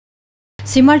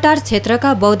सिमलटार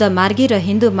क्षेत्रका बौद्ध मार्गी र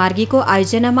हिन्दू मार्गीको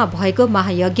आयोजनामा भएको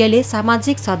महायज्ञले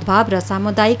सामाजिक सद्भाव र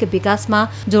सामुदायिक विकासमा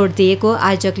जोड दिएको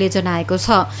आयोजकले जनाएको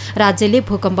छ। राज्यले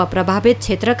भूकम्प प्रभावित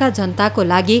क्षेत्रका जनताको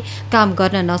लागि काम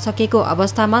गर्न नसकेको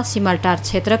अवस्थामा सिमलटार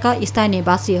क्षेत्रका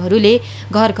स्थानीयवासीहरूले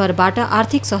घर घरबाट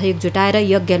आर्थिक सहयोग जुटाएर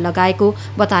यज्ञ लगाएको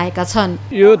बताएका छन्।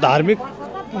 यो धार्मिक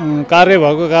कार्य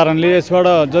भएको कारणले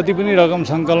यसबाट जति पनि रकम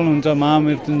सङ्कलन हुन्छ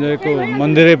महामृत्युञ्जयको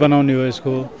मन्दिरै बनाउने हो।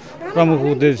 यसको प्रमुख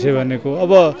उद्देश्य भनेको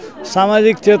अब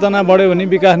सामाजिक चेतना बढ्यो भने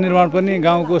विकास निर्माण पनि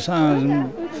गाउँको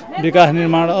विकास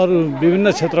निर्माण अरू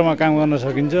विभिन्न क्षेत्रमा काम गर्न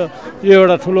सकिन्छ। यो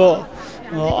एउटा ठुलो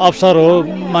अवसर हो।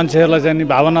 मान्छेहरूलाई चाहिँ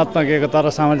भावनात्मक एकता र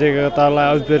सामाजिक एकतालाई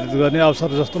अभिप्रेरित गर्ने अवसर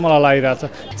जस्तो मलाई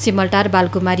लागिरहेछ। सिमलटार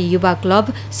बालकुमारी युवा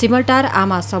क्लब, सिमलटार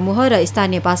आमा समूह र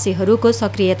स्थानीयवासीहरूको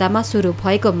सक्रियतामा सुरु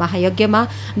भएको महायज्ञमा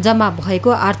जम्मा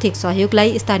भएको आर्थिक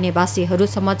सहयोगलाई स्थानीयवासीहरू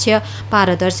समक्ष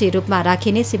पारदर्शी रूपमा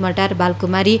राखिने सिमलटार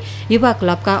बालकुमारी युवा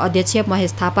क्लबका अध्यक्ष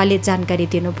महेश थापाले जानकारी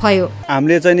दिनुभयो।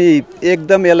 हामीले चाहिँ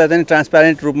एकदम यसलाई चाहिँ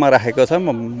ट्रान्सप्यारेन्ट रूपमा राखेको छ।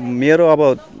 मेरो अब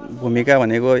भूमिका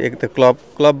भनेको एक त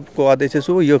क्लबको अध्यक्ष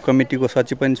छु, यो कमिटीको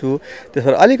सचिव पनि छु,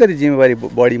 त्यसबाट अलिकति जिम्मेवारी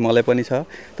बढी मलाई पनि छ।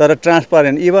 तर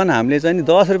ट्रान्सपारेन्ट इभन हामीले चाहिँ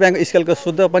 10 रुपियाँको स्केलको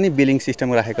शुद्ध पनि बिलिङ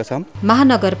सिस्टम राखेको छौँ।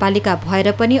 महानगरपालिका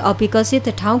भएर पनि अविकसित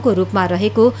ठाउँको रूपमा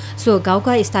रहेको सो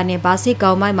गाउँका स्थानीयवासी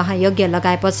गाउँमा महायज्ञ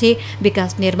लगाएपछि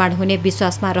विकास निर्माण हुने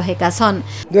विश्वासमा रहेका छन्।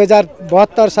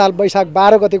 2072 साल वैशाख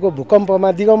 12 गतेको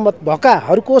भूकम्पमा दिगम्बत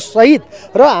भएकाहरूको सहित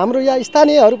र हाम्रो यहाँ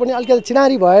स्थानीयहरू पनि अलिकति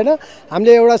चिनारी भएन।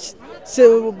 हामीले एउटा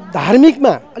धार्मिकमा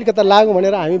अलिकति लागु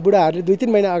भनेर हामी बुढाहरूले 2-3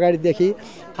 महिना अगाडिदेखि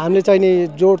हामीले चाहिँ नि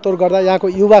जोडतोड गर्दा यहाँको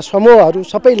युवा समूहहरू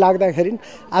सबै लाग्दाखेरि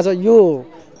आज यो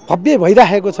भव्य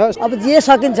भइरहेको छ। अब जे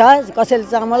सकिन्छ, कसैले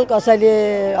चामल, कसैले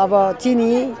अब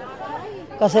चिनी,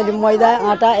 कसैले मैदा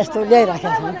आँटा यस्तो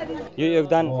ल्याइराखेका छन्। यो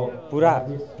योगदान पुरा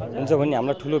हुन्छ भन्ने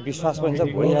हामीलाई ठुलो विश्वास पनि छ,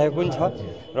 भइरहेको पनि छ।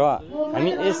 र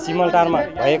हामी यस सिमलटारमा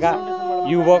भएका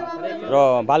युवक र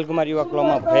बालकुमार युवा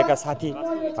क्लबमा भएका साथी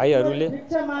भाइहरूले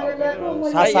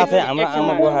साथसाथै हाम्रा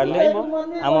आमा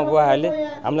बुवाहरूले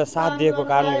हामीलाई साथ दिएको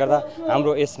कारणले गर्दा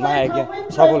हाम्रो यस महायज्ञ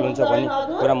सफल हुन्छ भन्ने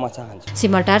कुरा म चाहन्छु।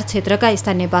 सिमलटार क्षेत्रका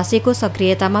स्थानीयवासीको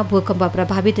सक्रियतामा भूकम्प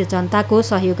प्रभावित जनताको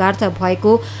सहयोगार्थ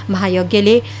भएको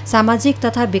महायज्ञले सामाजिक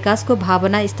तथा विकासको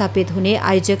भावना स्थापित हुने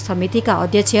आयोजक समितिका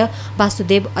अध्यक्ष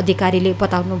वासुदेव अधिकारीले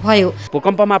बताउनुभयो।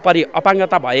 भूकम्पमा परि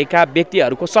अपाङ्गता भएका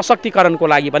व्यक्तिहरूको सशक्तिकरणको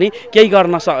लागि पनि केही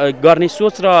गर्ने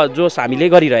सोच र जोस हामीले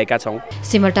गरिरहेका छौँ।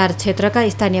 सिमलटार क्षेत्रका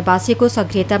स्थानीयवासीको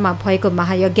सक्रियतामा भएको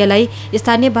महायज्ञलाई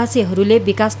स्थानीयवासीहरूले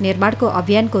विकास निर्माणको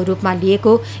अभियानको रूपमा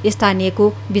लिएको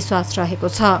स्थानीयको विश्वास रहेको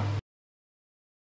छ।